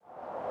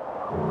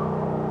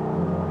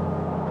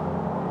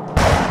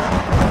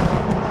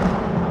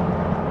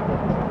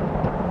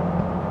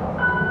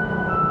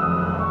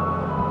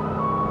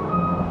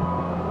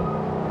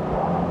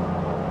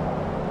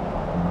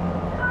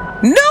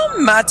No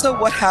matter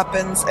what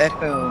happens at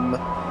home,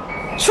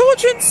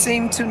 children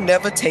seem to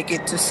never take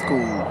it to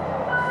school.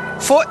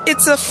 For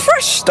it's a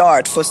fresh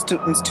start for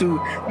students to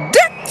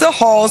deck the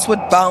halls with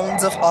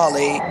bounds of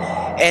holly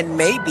and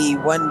maybe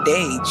one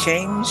day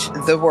change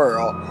the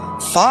world.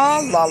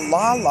 Fa la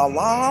la la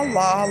la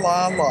la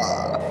la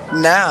la.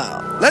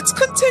 Now, let's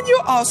continue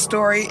our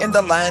story in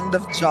the land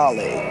of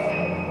Jolly,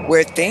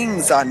 where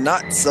things are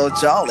not so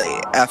jolly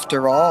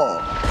after all.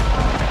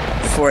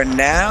 For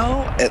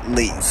now, at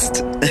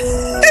least.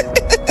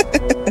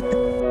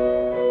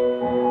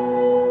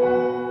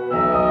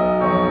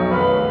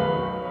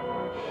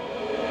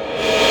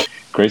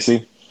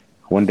 Gracie,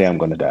 one day I'm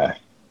gonna die.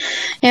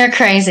 You're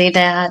crazy,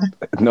 Dad.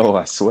 No,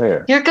 I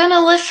swear. You're gonna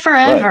live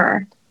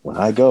forever. But when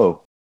I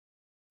go,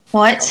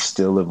 What? I'll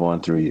still live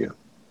on through you.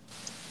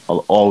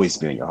 I'll always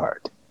be in your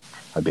heart.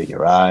 I'll be in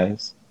your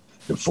eyes,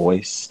 your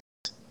voice.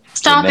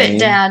 Stop your it, name.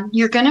 Dad.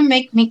 You're gonna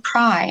make me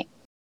cry.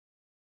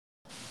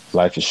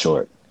 Life is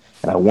short,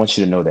 and I want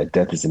you to know that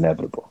death is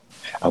inevitable.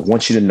 I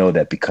want you to know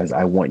that because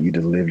I want you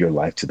to live your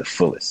life to the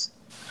fullest.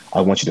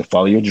 I want you to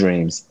follow your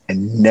dreams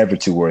and never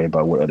to worry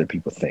about what other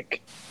people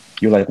think.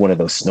 You're like one of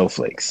those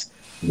snowflakes,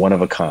 one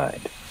of a kind.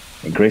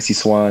 And Gracie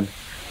Swan,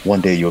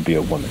 one day you'll be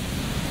a woman.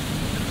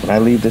 When I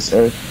leave this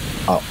earth,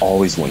 I'll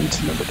always want you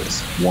to remember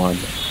this one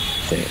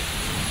thing.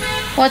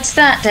 What's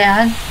that,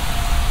 Dad?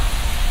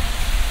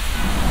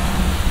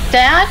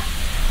 Dad?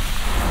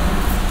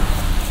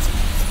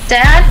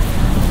 Dad?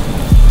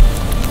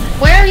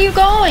 Where are you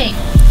going?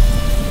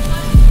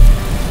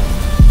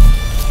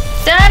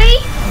 Daddy?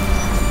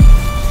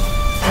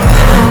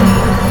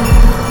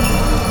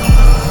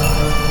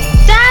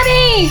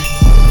 Daddy!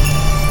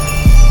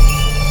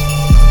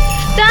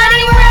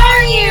 Daddy, where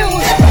are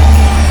you?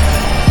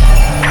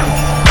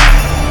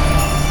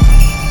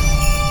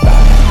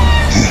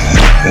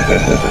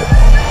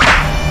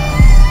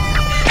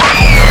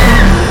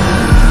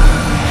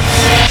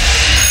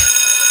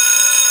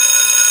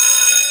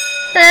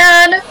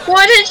 Dad,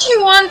 what did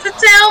you want to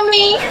tell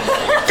me?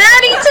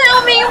 Daddy,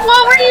 tell me,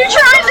 what were you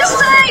trying to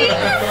say?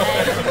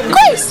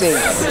 Gracie,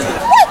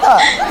 wake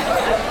up.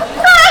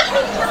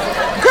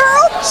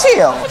 Girl,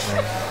 chill.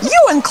 You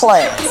in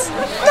class.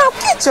 Now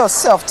get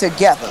yourself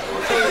together.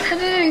 I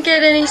didn't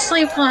get any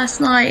sleep last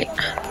night.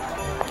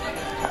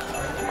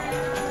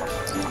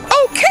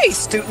 Okay,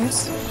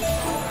 students.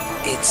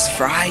 It's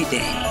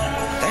Friday.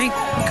 Thank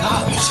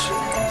gosh.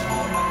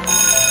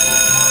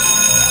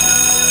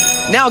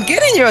 Now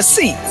get in your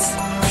seats.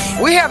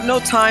 We have no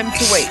time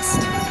to waste.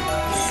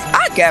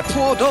 I got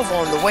pulled over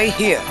on the way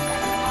here.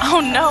 Oh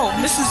no,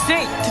 Mrs.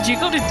 Zink, did you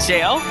go to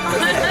jail?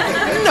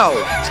 No,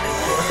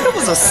 it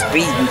was a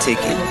speeding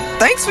ticket.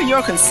 Thanks for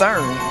your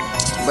concern,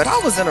 but I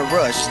was in a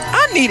rush.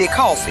 I needed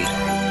coffee.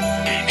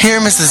 Here,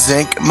 Mrs.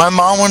 Zink, my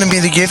mom wanted me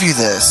to give you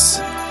this.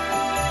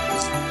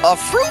 A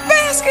fruit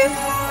basket?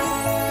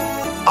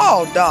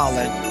 Oh,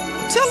 darling,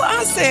 tell her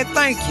I said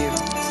thank you.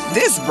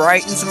 This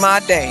brightens my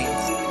day.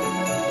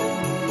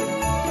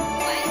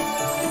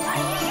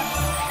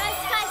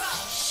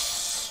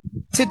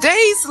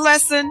 Today's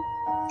lesson,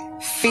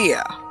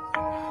 fear.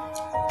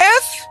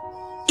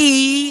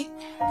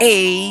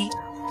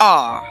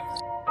 F-E-A-R.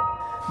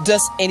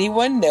 Does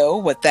anyone know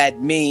what that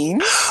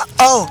means?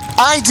 Oh,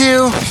 I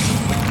do.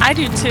 I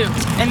do too.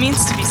 It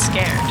means to be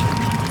scared.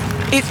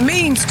 It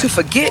means to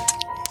forget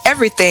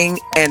everything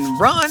and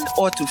run,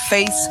 or to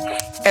face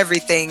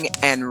everything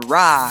and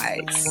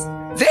rise.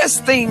 There's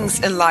things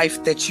in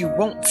life that you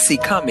won't see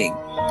coming.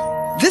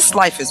 This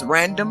life is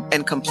random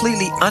and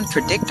completely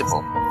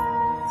unpredictable.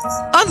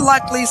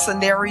 Unlikely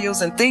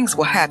scenarios and things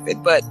will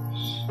happen, but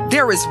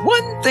there is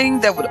one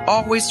thing that would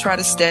always try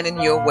to stand in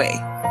your way.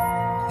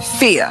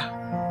 Fear.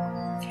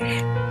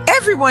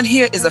 Everyone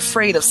here is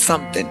afraid of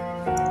something.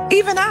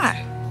 Even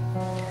I.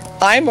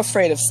 I'm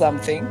afraid of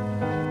something.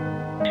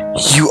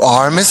 You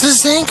are,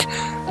 Mrs. Zink?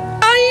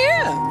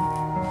 I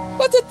am.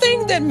 But the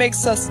thing that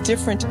makes us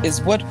different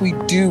is what we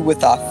do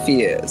with our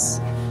fears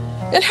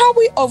and how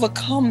we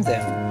overcome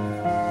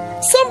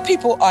them. Some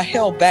people are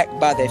held back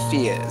by their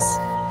fears,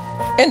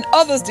 and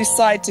others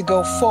decide to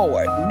go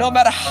forward, no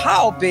matter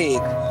how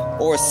big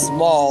or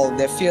small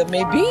their fear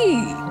may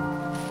be.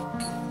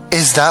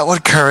 Is that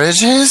what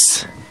courage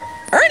is?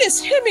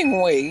 Ernest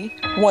Hemingway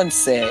once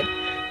said,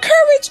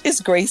 "Courage is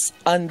grace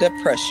under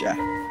pressure."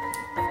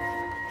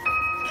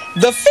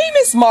 The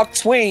famous Mark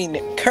Twain,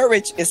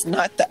 "Courage is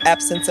not the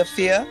absence of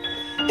fear,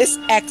 it's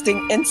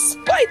acting in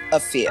spite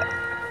of fear."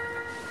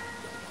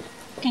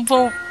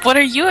 Well, what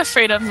are you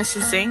afraid of,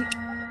 Mrs. Zink?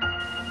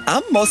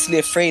 I'm mostly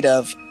afraid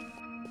of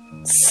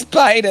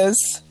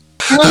spiders,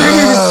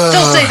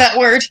 Don't say that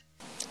word.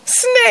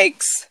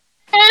 snakes,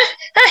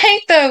 I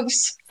hate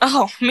those.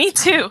 Oh, me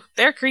too.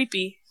 They're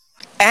creepy.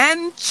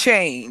 and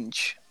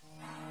change.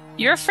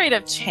 You're afraid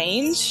of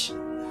change?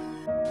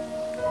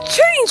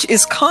 Change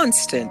is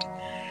constant,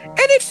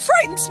 and it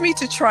frightens me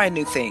to try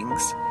new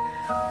things.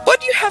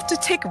 But you have to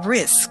take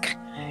risk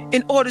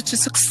in order to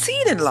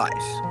succeed in life.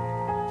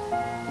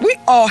 We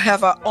all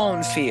have our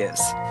own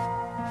fears.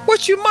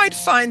 What you might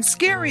find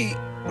scary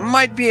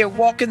might be a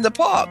walk in the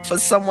park for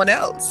someone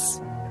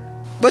else.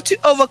 But to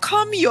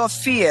overcome your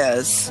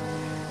fears,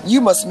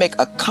 you must make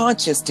a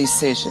conscious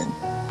decision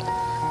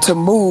to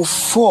move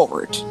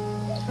forward,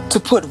 to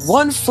put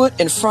one foot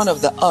in front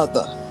of the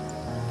other,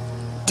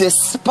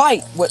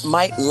 despite what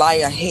might lie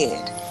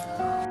ahead,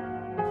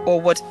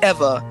 or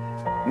whatever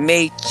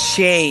may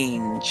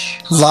change.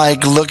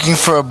 Like looking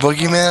for a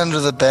boogeyman under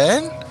the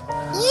bed?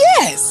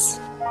 Yes!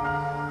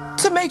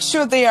 To make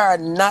sure they are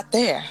not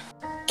there.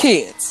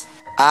 Kids,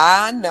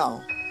 I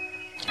know.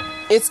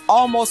 It's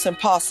almost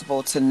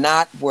impossible to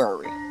not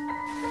worry.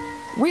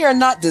 We are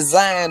not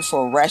designed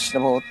for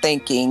rational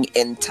thinking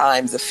in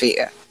times of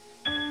fear.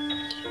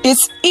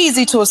 It's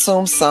easy to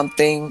assume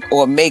something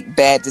or make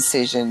bad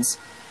decisions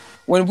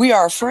when we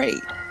are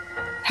afraid.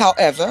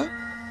 However,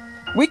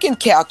 we can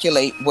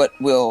calculate what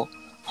will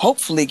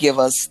hopefully give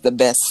us the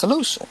best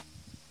solution.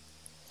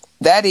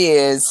 That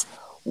is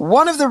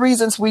one of the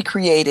reasons we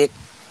created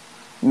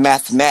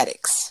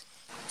mathematics: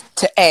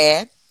 to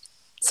add,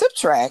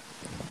 subtract,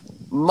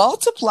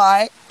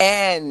 multiply,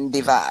 and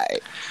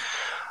divide.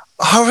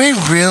 Are we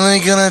really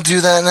gonna do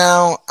that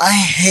now? I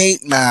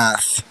hate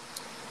math.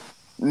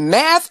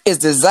 Math is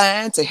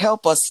designed to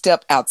help us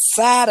step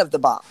outside of the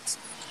box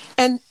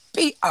and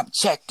be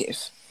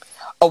objective,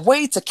 a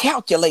way to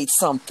calculate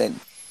something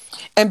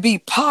and be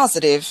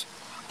positive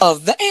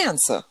of the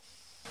answer.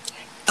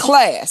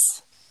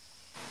 Class,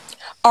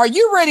 are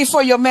you ready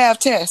for your math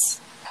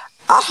test?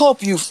 I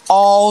hope you've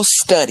all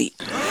studied.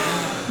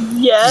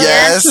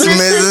 Yes,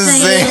 Mrs.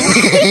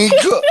 Zink.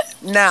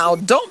 Now,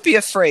 don't be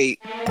afraid.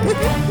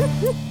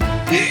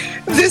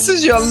 This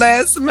is your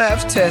last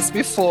math test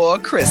before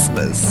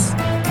Christmas.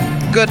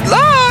 Good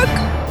luck!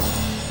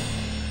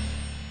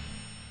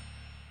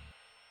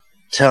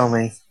 Tell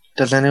me,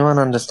 does anyone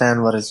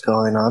understand what is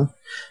going on?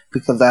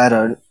 Because I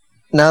don't.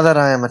 Now that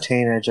I am a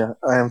teenager,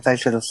 I am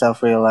faced with a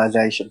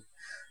self-realization.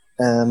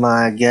 Am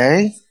I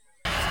gay?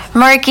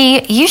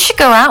 Marky, you should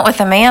go out with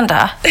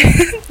Amanda.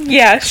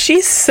 Yeah,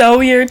 she's so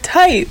your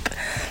type.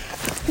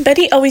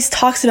 Betty always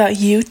talks about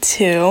you,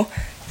 too.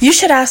 You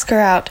should ask her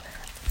out.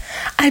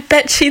 I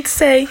bet she'd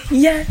say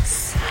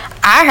yes.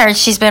 I heard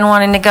she's been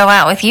wanting to go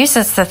out with you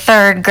since the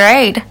 3rd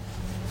grade.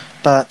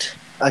 But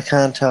I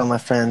can't tell my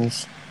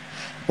friends.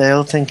 They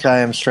all think I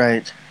am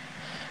straight,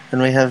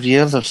 and we have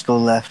years of school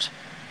left.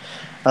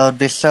 I would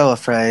be so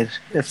afraid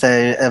if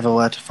they ever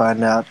were to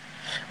find out.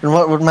 And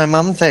what would my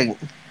mum think?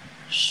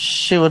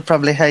 She would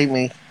probably hate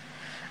me.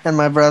 And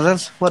my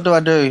brothers, what do I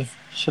do?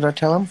 Should I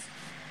tell them?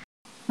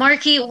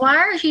 Marky, why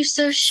are you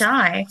so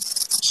shy?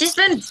 She's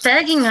been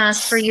begging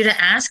us for you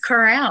to ask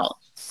her out.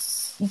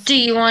 Do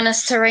you want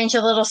us to arrange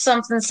a little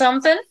something?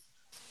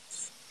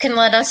 Can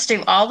let us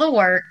do all the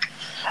work.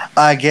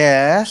 I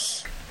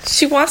guess.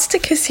 She wants to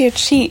kiss your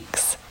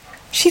cheeks.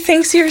 She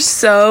thinks you're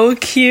so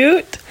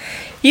cute.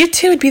 You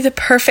two would be the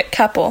perfect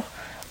couple.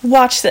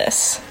 Watch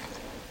this.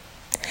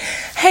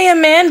 Hey,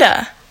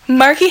 Amanda.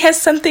 Marky has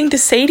something to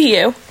say to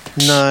you.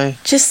 No.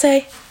 Just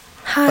say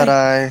hi. But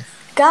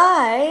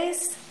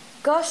Guys,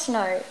 gosh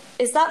no.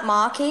 Is that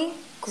Marky?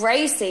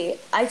 Gracie,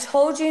 I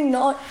told you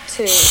not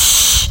to.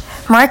 Shh.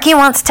 Marky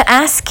wants to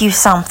ask you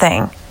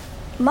something.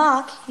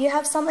 Mark, you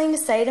have something to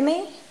say to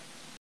me?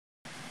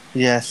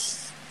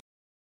 Yes.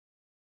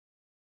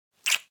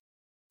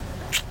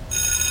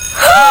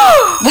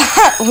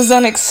 That was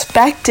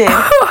unexpected.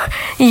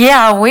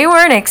 Yeah, we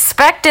weren't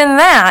expecting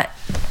that.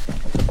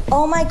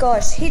 Oh my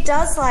gosh, he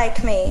does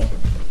like me.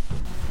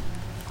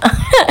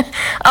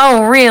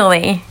 Oh,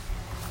 really?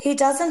 He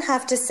doesn't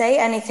have to say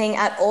anything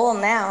at all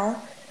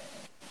now.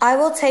 I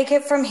will take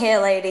it from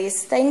here,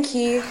 ladies. Thank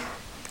you.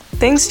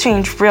 Things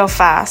change real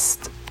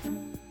fast.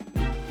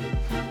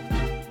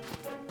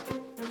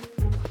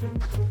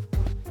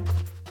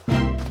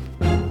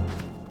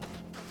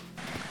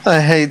 I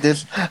hate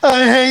this.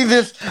 I hate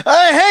this.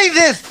 I hate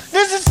this.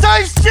 This is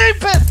so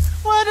stupid.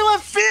 Why do I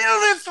feel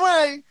this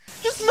way?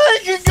 Just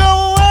make it go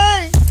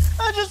away.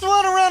 I just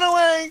want to run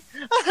away.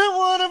 I don't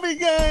want to be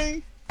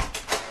gay.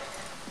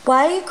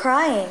 Why are you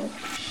crying?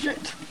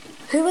 Shit.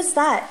 Who was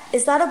that?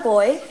 Is that a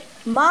boy?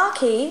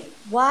 Marky,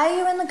 why are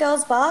you in the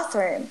girls'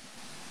 bathroom?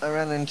 I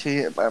ran into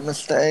you by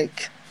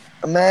mistake.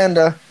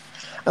 Amanda,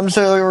 I'm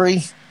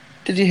sorry.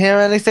 Did you hear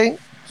anything?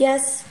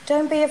 Yes,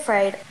 don't be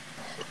afraid.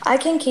 I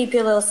can keep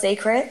your little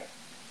secret.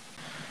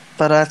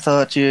 But I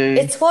thought you...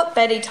 It's what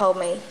Betty told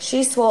me.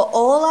 She swore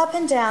all up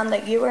and down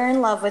that you were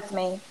in love with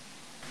me.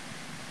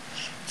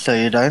 So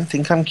you don't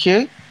think I'm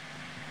cute?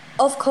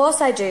 Of course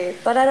I do,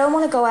 but I don't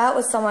want to go out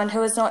with someone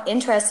who is not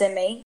interested in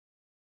me.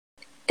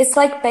 It's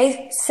like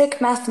basic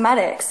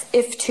mathematics.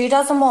 If 2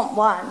 doesn't want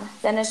 1,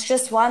 then it's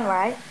just 1,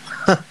 right?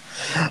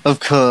 Of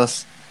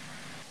course.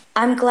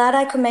 I'm glad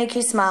I could make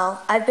you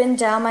smile. I've been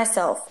down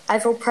myself. I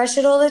feel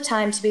pressured all the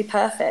time to be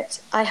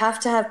perfect. I have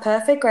to have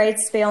perfect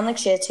grades to be on the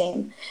cheer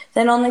team.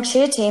 Then on the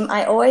cheer team,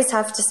 I always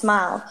have to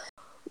smile.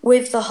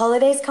 With the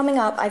holidays coming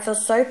up, I feel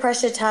so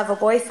pressured to have a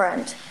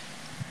boyfriend.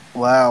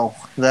 Wow,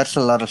 that's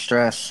a lot of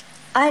stress.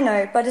 I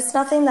know, but it's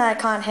nothing that I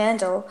can't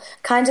handle.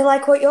 Kinda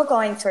like what you're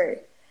going through.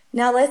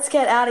 Now let's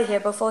get out of here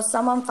before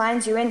someone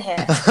finds you in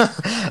here.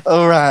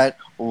 Alright,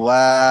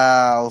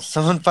 wow,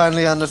 someone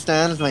finally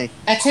understands me.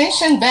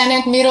 Attention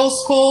Bennett Middle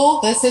School,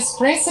 this is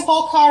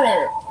Principal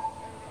Carter.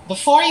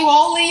 Before you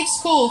all leave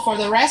school for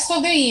the rest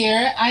of the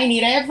year, I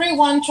need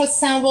everyone to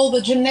assemble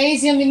the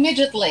gymnasium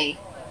immediately.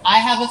 I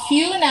have a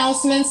few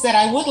announcements that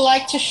I would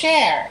like to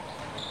share.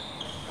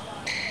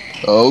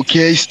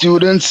 Okay,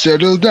 students,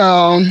 settle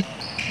down.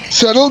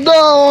 Settle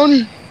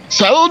down!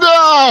 Settle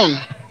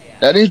down!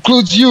 That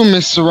includes you,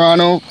 Miss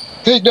Serrano.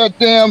 Take that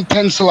damn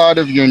pencil out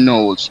of your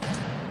nose.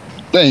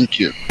 Thank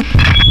you.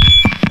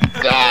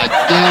 God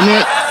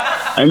damn it.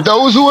 And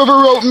those who ever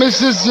wrote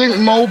Mrs. Zink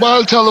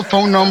mobile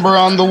telephone number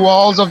on the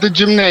walls of the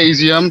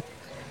gymnasium,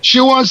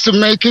 she wants to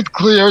make it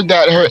clear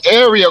that her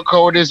area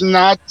code is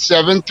not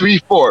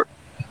 734.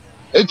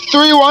 It's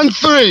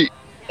 313.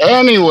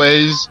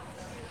 Anyways,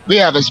 we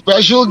have a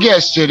special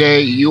guest today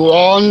you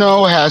all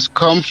know has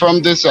come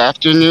from this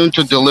afternoon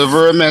to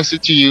deliver a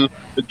message to you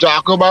to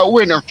talk about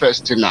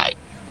Winterfest tonight.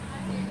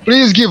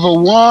 Please give a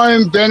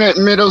warm Bennett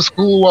Middle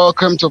School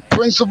welcome to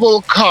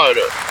Principal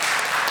Carter.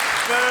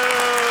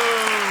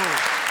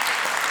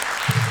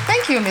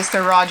 Thank you,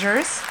 Mr.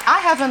 Rogers. I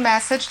have a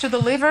message to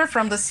deliver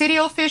from the city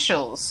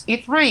officials.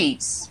 It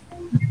reads,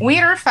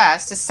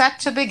 Winterfest is set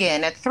to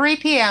begin at 3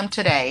 p.m.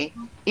 today.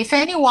 If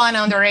anyone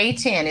under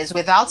 18 is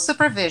without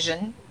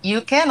supervision, you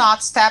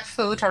cannot step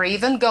foot or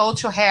even go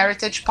to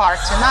Heritage Park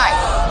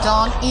tonight.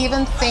 Don't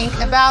even think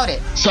about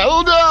it.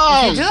 Settle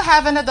down! If you do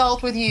have an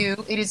adult with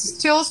you, it is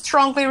still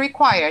strongly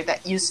required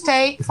that you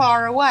stay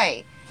far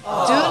away. Do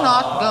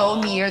not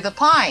go near the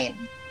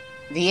pine.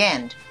 The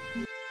end.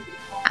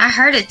 I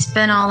heard it's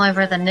been all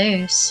over the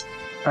news.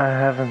 I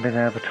haven't been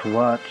able to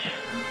watch.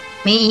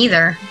 Me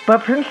either.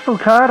 But Principal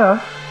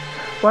Carter,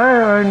 why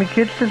are only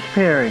kids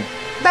disappearing?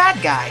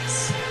 Bad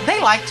guys.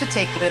 They like to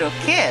take little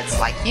kids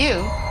like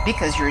you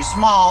because you're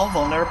small,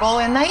 vulnerable,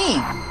 and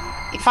naive.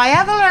 If I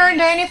ever learned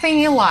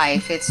anything in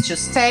life, it's to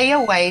stay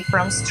away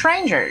from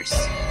strangers.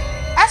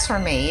 As for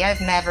me,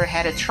 I've never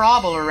had a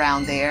trouble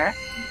around there,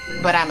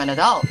 but I'm an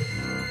adult.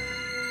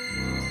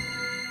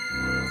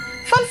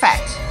 Fun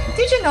fact,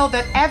 did you know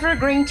that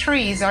evergreen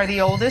trees are the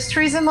oldest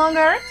trees among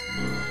Earth?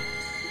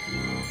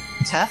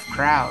 Tough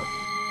crowd.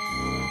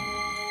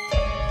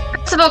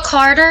 Principal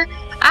Carter,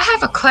 I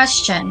have a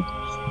question.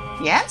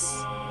 Yes?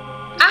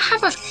 I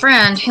have a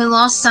friend who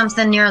lost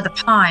something near the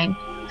pine.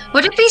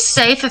 Would it be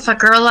safe if a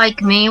girl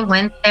like me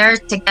went there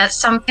to get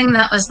something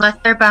that was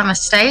left there by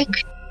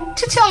mistake?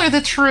 To tell you the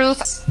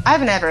truth,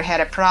 I've never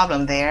had a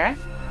problem there.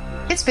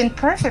 It's been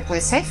perfectly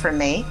safe for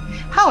me.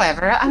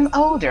 However, I'm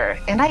older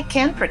and I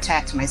can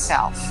protect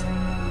myself.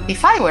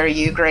 If I were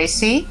you,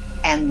 Gracie,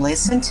 and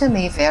listen to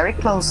me very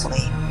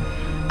closely,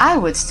 I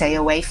would stay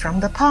away from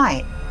the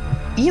pine.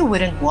 You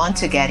wouldn't want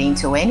to get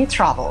into any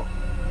trouble.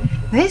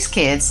 These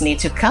kids need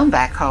to come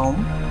back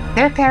home.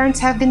 Their parents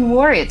have been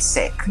worried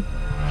sick.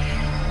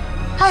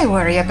 I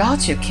worry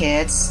about you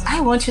kids. I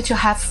want you to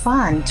have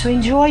fun, to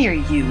enjoy your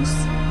youth,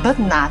 but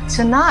not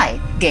tonight.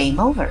 Game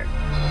over.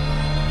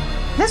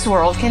 This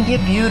world can be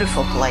a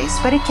beautiful place,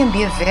 but it can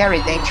be a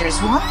very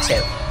dangerous one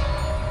too.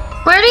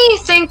 Where do you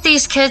think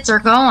these kids are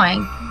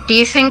going? Do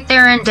you think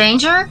they're in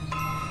danger?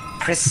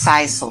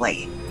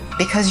 Precisely.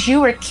 Because you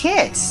were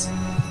kids.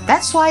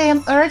 That's why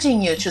I'm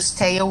urging you to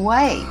stay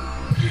away.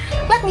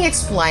 Let me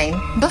explain.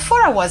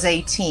 Before I was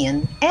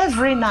 18,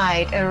 every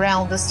night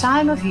around this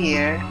time of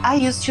year, I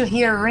used to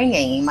hear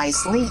ringing in my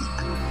sleep.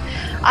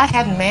 I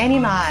had many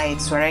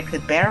nights where I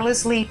could barely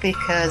sleep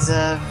because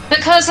of...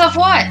 Because of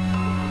what?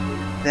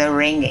 The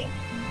ringing.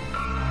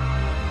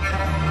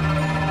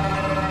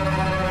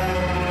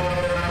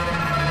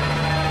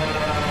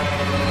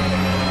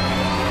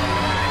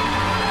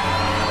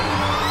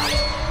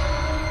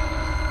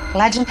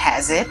 Legend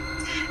has it,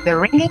 the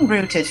ringing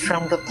rooted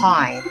from the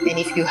pine, and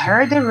if you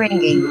heard the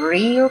ringing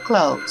real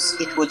close,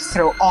 it would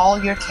throw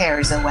all your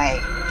cares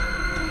away.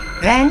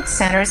 Then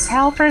Santa's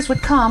helpers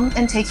would come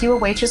and take you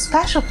away to a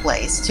special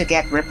place to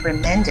get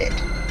reprimanded.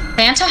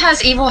 Santa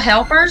has evil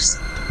helpers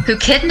who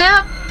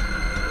kidnap?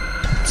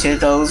 To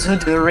those who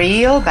do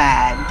real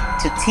bad,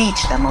 to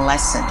teach them a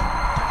lesson.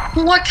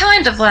 What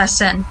kind of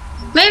lesson?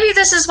 Maybe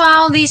this is why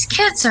all these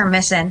kids are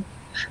missing.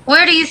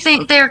 Where do you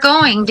think they're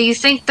going? Do you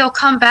think they'll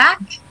come back?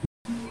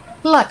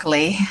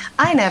 Luckily,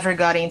 I never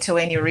got into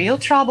any real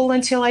trouble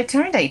until I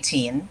turned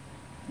 18.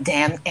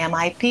 Damn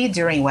MIP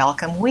during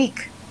Welcome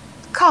Week.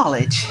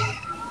 College.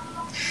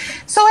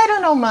 So I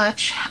don't know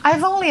much.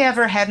 I've only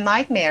ever had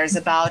nightmares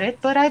about it,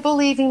 but I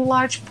believe in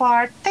large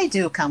part they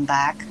do come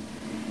back.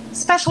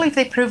 Especially if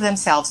they prove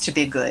themselves to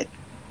be good.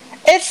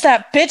 It's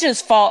that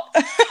bitch's fault.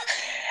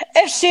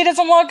 If she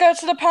doesn't want to go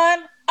to the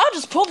pine, I'll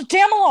just pull the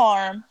damn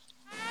alarm.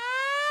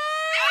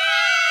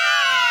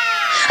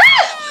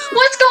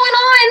 What's going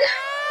on?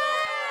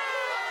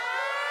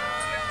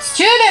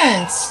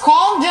 Students,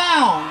 calm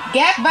down.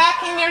 Get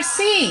back in your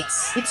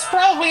seats. It's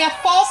probably a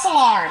false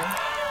alarm.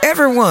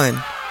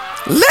 Everyone,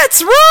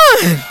 let's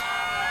run!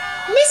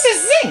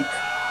 Mrs. Zink!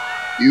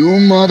 You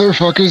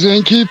motherfuckers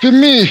ain't keeping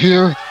me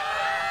here.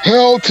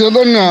 Hell to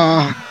the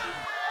nah.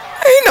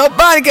 Ain't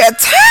nobody got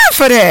time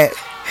for that.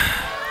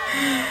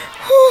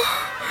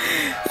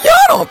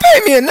 Y'all don't pay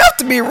me enough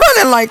to be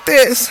running like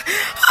this.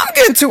 I'm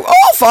getting too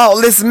old for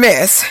all this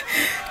mess.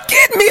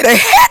 Get me the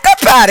heck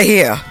up out of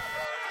here.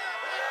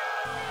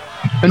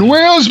 And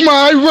where's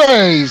my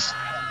raise?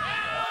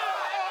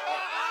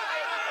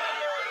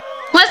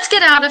 Let's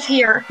get out of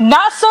here.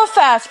 Not so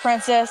fast,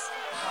 Princess.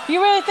 You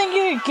really think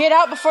you could get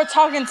out before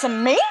talking to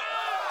me?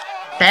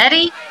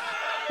 Betty?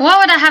 What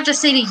would I have to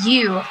say to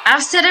you?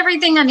 I've said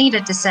everything I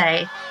needed to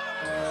say.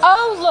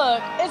 Oh,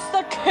 look, it's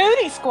the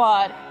Cootie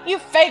Squad. You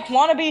fake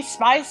wannabe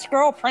Spice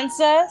Girl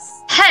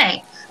princess.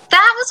 Hey,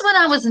 that was when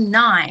I was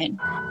 9.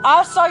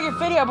 I saw your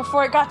video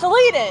before it got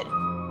deleted.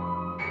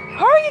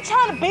 Who are you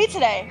trying to be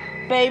today?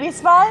 Baby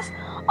Spice?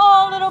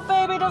 Oh, little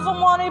baby doesn't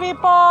want to be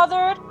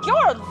bothered.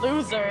 You're a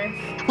loser.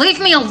 Leave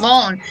me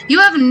alone. You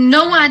have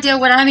no idea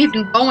what I'm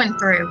even going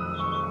through.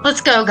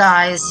 Let's go,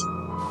 guys.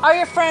 Are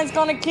your friends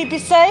gonna keep you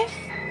safe?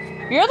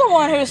 You're the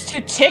one who's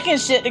too chicken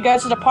shit to go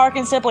to the park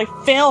and simply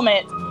film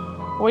it.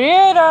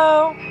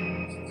 Weirdo.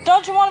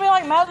 Don't you want to be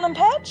like Madeline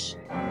Petch?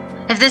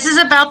 If this is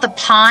about the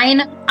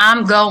pine,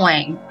 I'm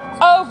going.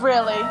 Oh,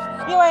 really?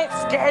 You ain't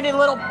scaredy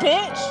little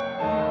bitch?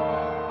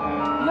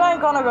 You ain't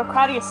gonna go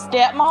cry to your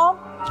stepmom?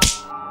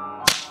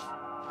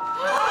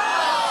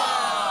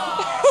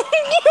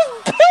 You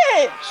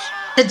bitch!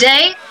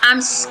 Today, I'm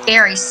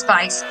scary,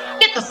 Spice.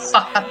 Get the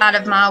fuck up out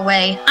of my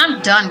way.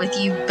 I'm done with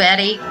you,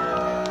 Betty.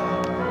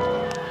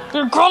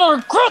 You're gonna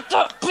regret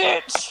that,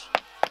 bitch!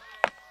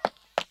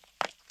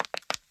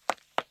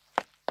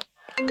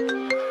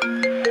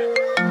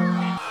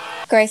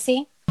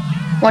 Gracie?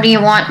 What do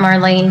you want,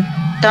 Marlene?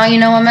 Don't you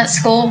know I'm at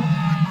school?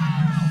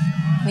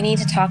 We need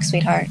to talk,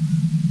 sweetheart.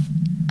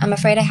 I'm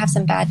afraid I have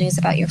some bad news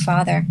about your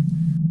father.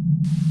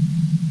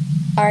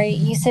 Are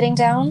you sitting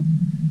down?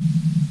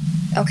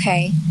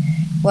 Okay.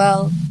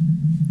 Well,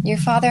 your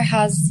father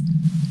has...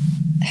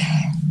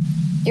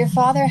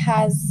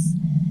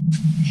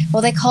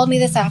 Well, they called me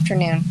this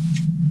afternoon.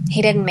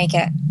 He didn't make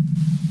it.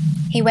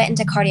 He went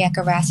into cardiac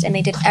arrest and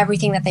they did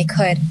everything that they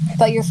could,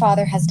 but your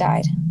father has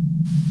died.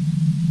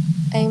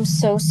 I am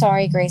so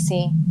sorry,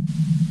 Gracie.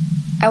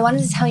 I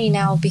wanted to tell you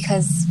now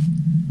because,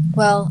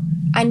 well,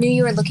 I knew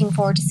you were looking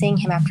forward to seeing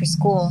him after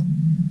school,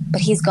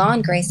 but he's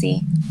gone,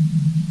 Gracie.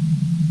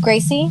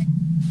 Gracie?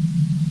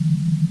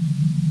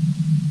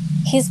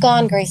 He's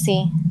gone,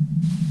 Gracie.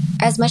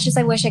 As much as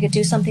I wish I could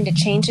do something to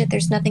change it,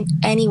 there's nothing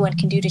anyone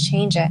can do to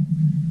change it.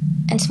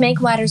 And to make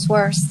matters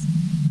worse,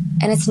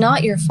 and it's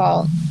not your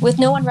fault, with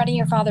no one running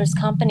your father's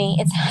company,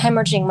 it's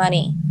hemorrhaging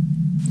money.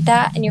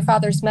 That and your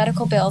father's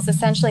medical bills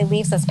essentially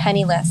leaves us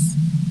penniless.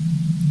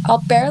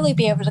 I'll barely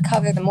be able to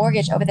cover the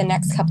mortgage over the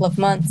next couple of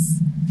months,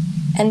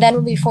 and then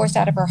we'll be forced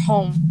out of our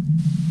home.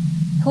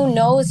 Who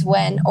knows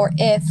when or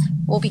if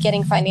we'll be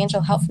getting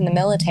financial help from the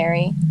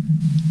military.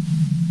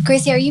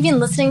 Gracie, are you even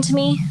listening to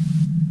me?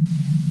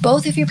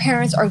 Both of your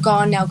parents are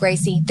gone now,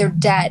 Gracie. They're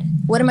dead.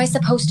 What am I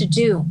supposed to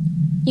do?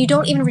 You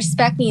don't even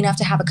respect me enough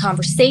to have a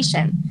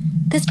conversation.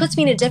 This puts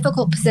me in a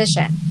difficult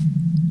position.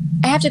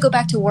 I have to go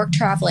back to work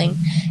traveling,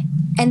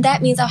 and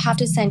that means I'll have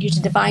to send you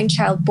to Divine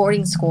Child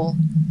boarding school.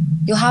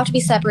 You'll have to be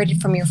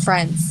separated from your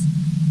friends.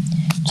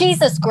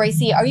 Jesus,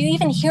 Gracie, are you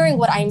even hearing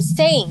what I'm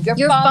saying?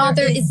 Your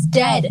father is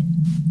dead.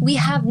 We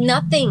have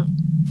nothing.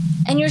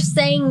 And you're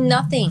saying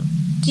nothing.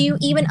 Do you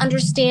even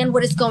understand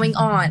what is going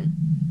on?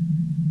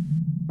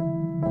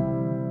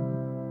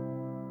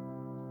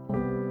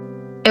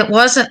 It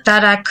wasn't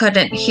that I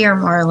couldn't hear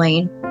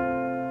Marlene.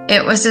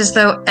 It was as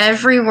though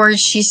every word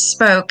she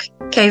spoke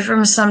came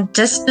from some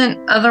distant,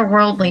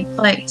 otherworldly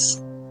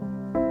place.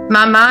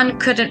 My mind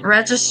couldn't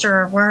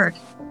register a word.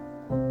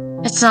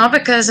 It's not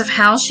because of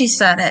how she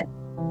said it,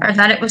 or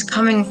that it was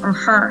coming from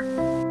her.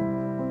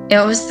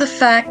 It was the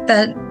fact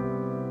that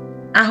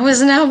I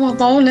was now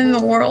alone in the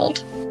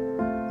world.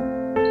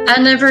 I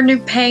never knew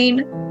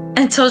pain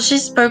until she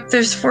spoke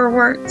those 4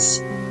 words.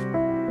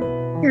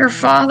 Your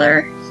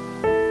father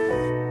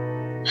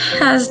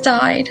has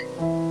died.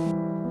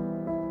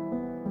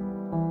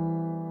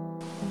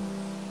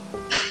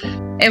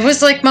 It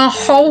was like my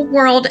whole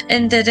world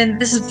ended in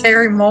this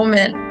very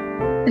moment.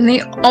 And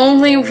the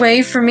only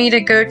way for me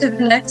to go to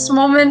the next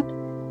moment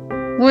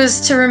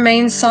was to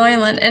remain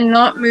silent and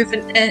not move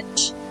an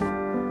inch.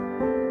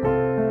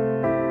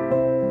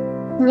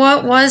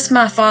 What was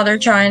my father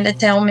trying to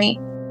tell me?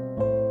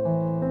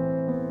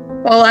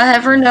 Will I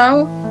ever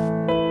know?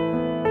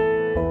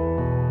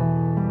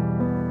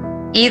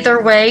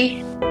 Either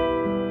way,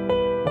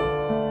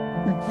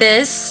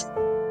 this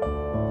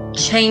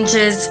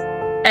changes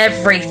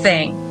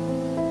everything.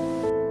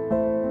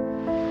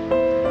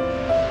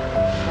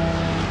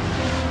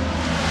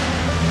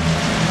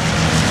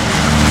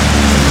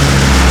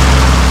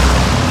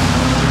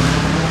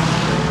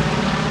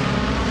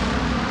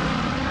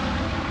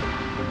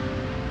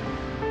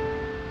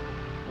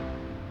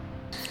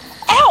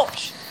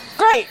 Ouch!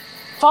 Great!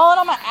 Falling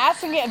on my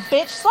ass and getting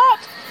bitch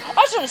slapped?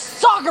 I should have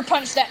soccer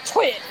punched that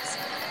twit.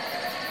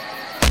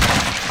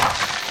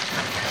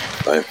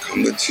 I've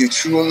come to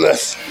teach you a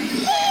lesson.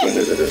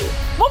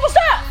 What was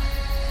that?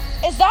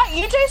 Is that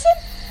you, Jason?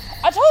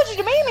 I told you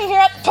to meet me here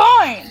at the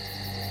Pine.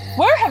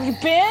 Where have you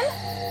been?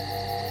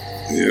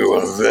 You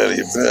are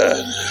very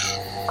bad.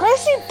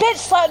 Gracie bitch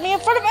slapped me in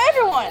front of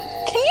everyone.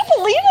 Can you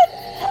believe it?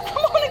 I'm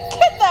gonna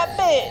get that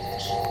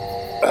bitch.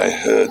 I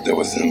heard there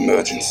was an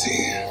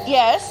emergency.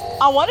 Yes,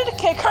 I wanted to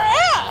kick her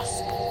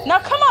ass. Now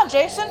come on,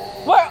 Jason.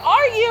 Where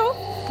are you?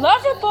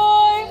 Lover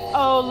boy.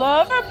 Oh,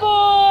 lover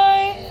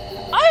boy.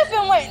 I have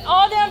been waiting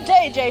all damn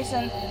day,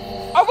 Jason.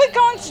 Are we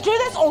going to do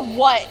this or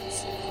what?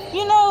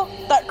 You know,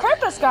 that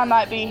Krampus guy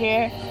might be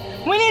here.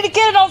 We need to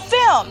get it on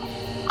film.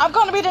 I'm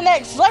going to be the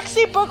next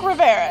Lexi Book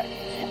Rivera.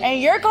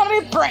 And you're going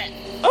to be Brent.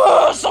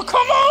 Ugh, so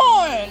come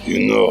on! You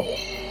know,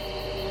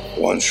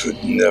 one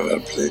should never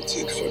play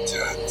tit for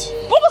tat.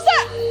 What was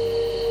that?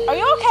 Are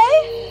you okay?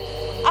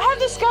 I have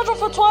this scheduled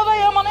for 12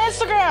 a.m. on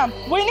Instagram.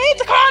 We need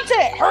the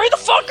content. Hurry the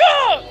fuck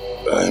up!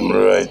 I'm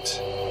right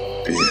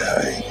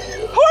behind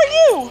you. Who are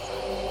you?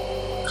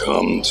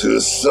 Come to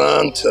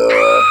Santa.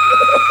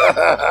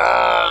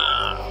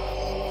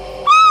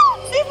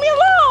 Leave me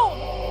alone!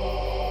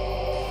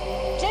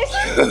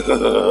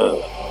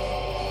 Jason?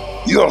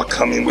 You're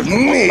coming with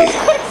me.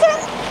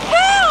 Quicksand,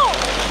 help!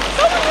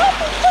 Someone help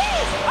me,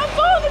 please! I'm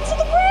falling into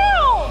the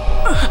ground!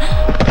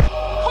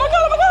 Oh my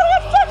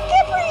god, fuck, I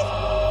can't breathe!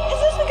 Is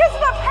this because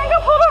of that prank I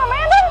pulled on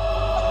Amanda?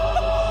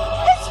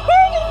 I swear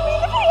I didn't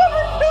mean to be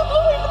ever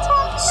Louis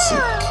Vuitton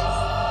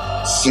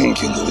purse!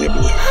 Sink into the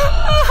oblivion.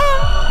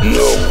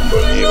 No one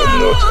will even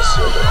notice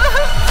you.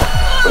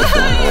 But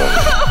don't worry.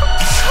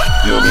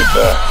 You'll be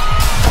back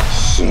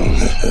soon.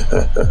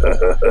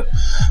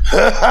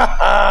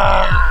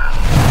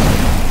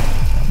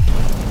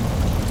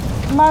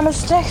 My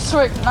mistakes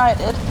were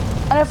ignited,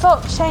 and I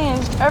felt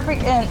changed every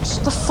inch.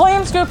 The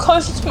flames grew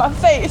closer to my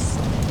face.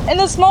 In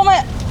this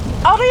moment,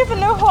 I don't even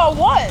know who I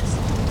was.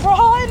 For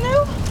all I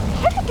knew,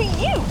 I could be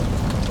you.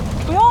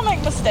 We all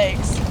make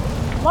mistakes.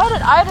 Why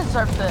did I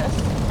deserve this?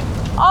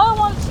 All I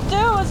wanted to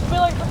do was be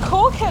like the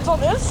cool kids on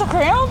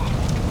Instagram.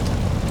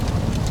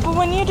 But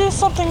when you do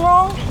something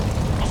wrong,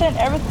 then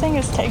everything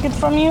is taken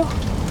from you.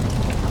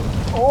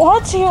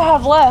 What do you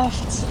have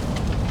left?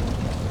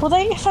 Will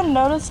they even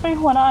notice me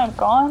when I am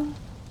gone?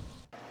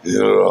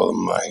 You're all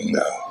mine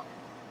now.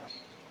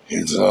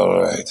 It's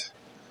all right.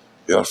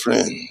 You're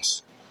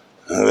friends,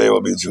 and they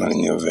will be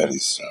joining you very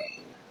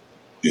soon.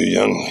 You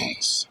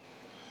younglings,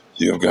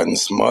 you have gotten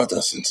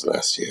smarter since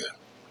last year.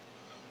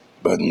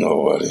 But no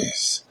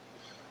worries.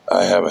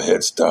 I have a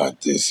head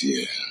start this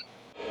year.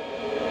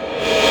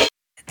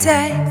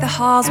 Deck the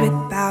halls with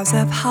boughs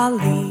of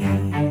holly.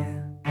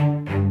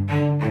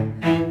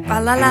 Ba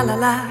la la la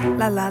la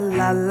la la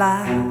la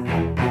la.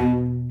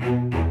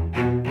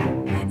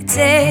 It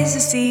is the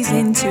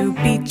season to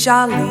be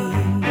jolly.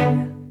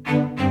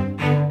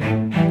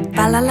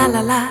 Ba la la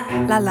la la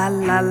la la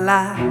la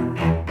la.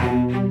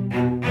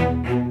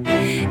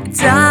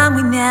 Done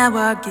we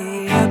never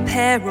gay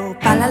apparel.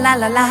 Ba la la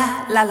la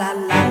la la la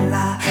la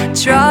la.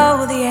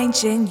 Troll the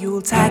ancient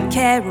Yuletide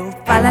carol.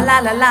 Ba la la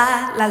la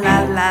la la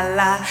la la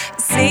la.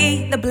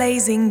 See the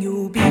blazing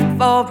Yule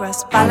before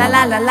us. Ba la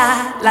la la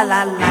la la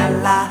la la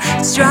la.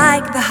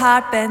 Strike the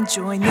harp and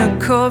join the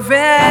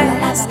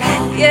chorus.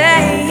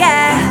 Yeah,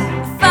 yeah.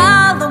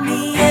 Follow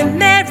me in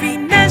merry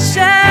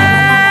measure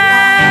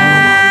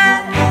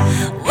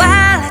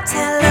while I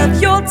tell of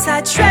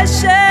Yuletide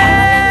treasure.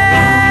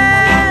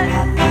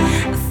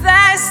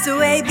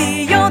 Away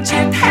the old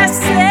year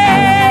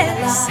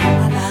passes.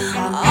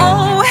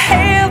 Oh,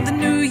 hail the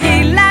new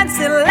year, lads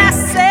and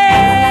lasses.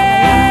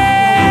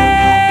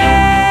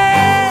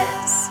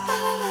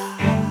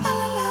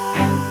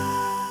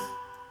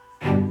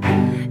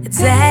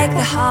 Deck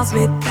the halls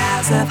with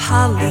boughs of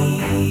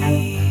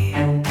holly.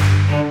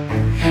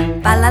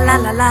 Ba la la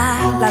la la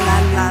la la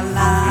la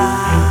la.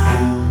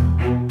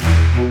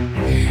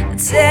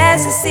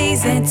 'Tis the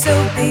season to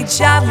be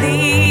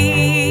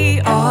jolly.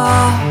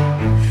 Oh.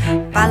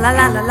 Ba la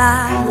la la la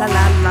la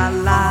la la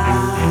la.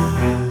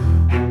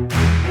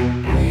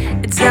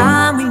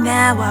 Done we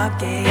now our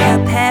gay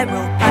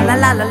apparel. Ba la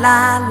la la la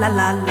la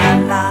la la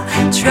la.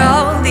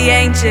 Troll the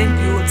ancient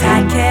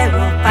Yuletide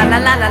carol. Ba la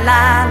la la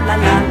la la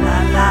la la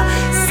la.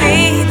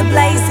 See the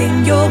blazing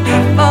Yule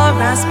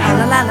before us. Ba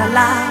la la la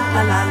la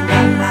la la la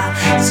la.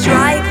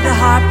 Strike the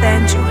harp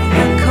and join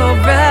the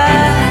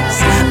chorus.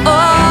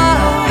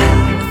 Oh,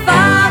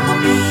 follow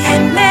me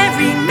in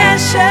merry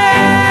measure.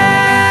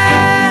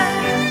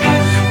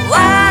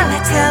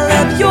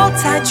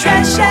 Yuletide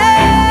treasure.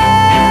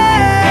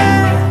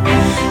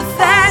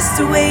 Fast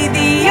away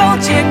the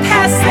old year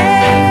passes.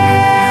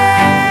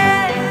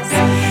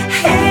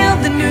 Hail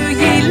the new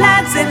year,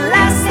 lads and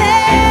lasses.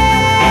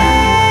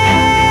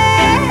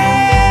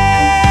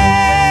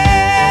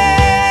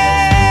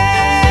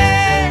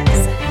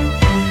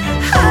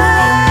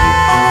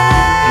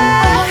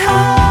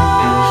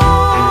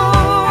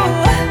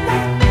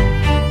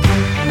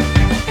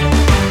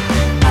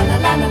 La la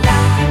la la la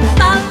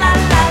la la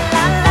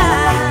la la.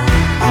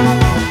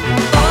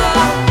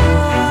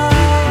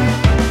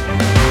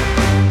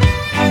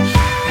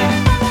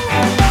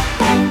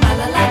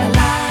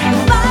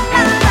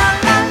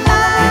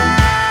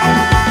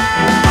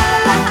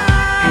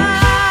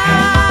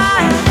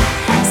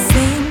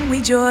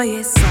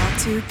 it's all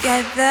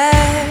together.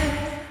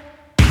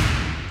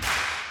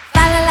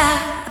 Fa la la,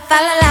 fa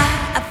la la,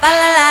 fa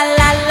la la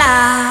la la.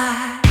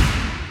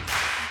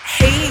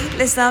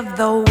 Heedless of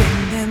the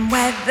wind and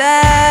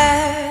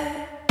weather.